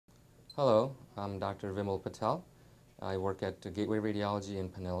Hello, I'm Dr. Vimai Patel. I work at Gateway Radiology in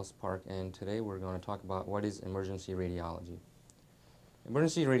Pinellas Park, and today we're going to talk about what is emergency radiology.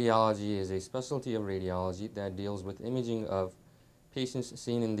 Emergency radiology is a specialty of radiology that deals with imaging of patients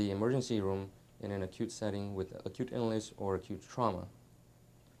seen in the emergency room in an acute setting with acute illness or acute trauma.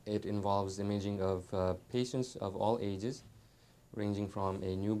 It involves imaging of patients of all ages, ranging from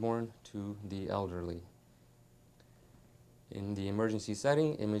a newborn to the elderly. In the emergency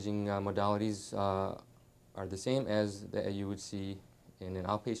setting, imaging modalities are the same as that you would see in an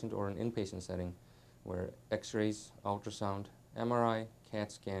outpatient or an inpatient setting, where X-rays, ultrasound, MRI,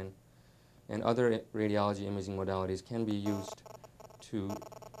 CAT scan, and other radiology imaging modalities can be used to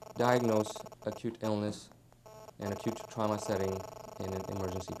diagnose acute illness and acute trauma setting in an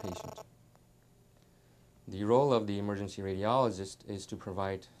emergency patient. The role of the emergency radiologist is to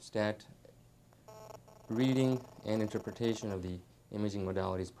provide stat reading and interpretation of the imaging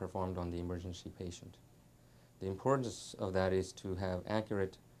modalities performed on the emergency patient. The importance of that is to have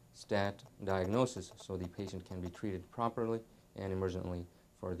accurate stat diagnosis so the patient can be treated properly and emergently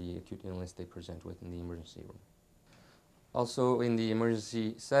for the acute illness they present with in the emergency room. Also, in the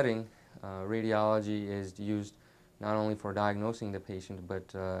emergency setting, radiology is used not only for diagnosing the patient, but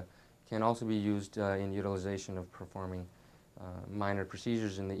can also be used in utilization of performing minor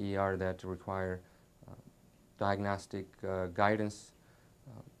procedures in the ER that require diagnostic guidance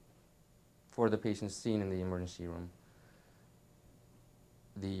for the patients seen in the emergency room.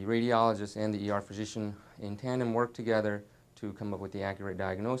 The radiologist and the ER physician in tandem work together to come up with the accurate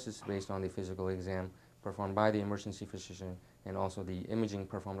diagnosis based on the physical exam performed by the emergency physician and also the imaging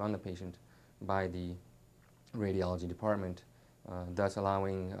performed on the patient by the radiology department, thus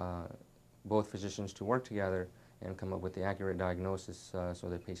allowing both physicians to work together and come up with the accurate diagnosis so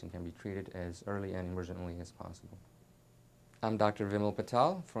the patient can be treated as early and emergently as possible. I'm Dr. Vimai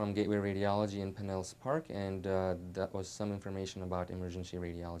Patel from Gateway Radiology in Pinellas Park, and that was some information about emergency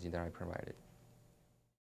radiology that I provided.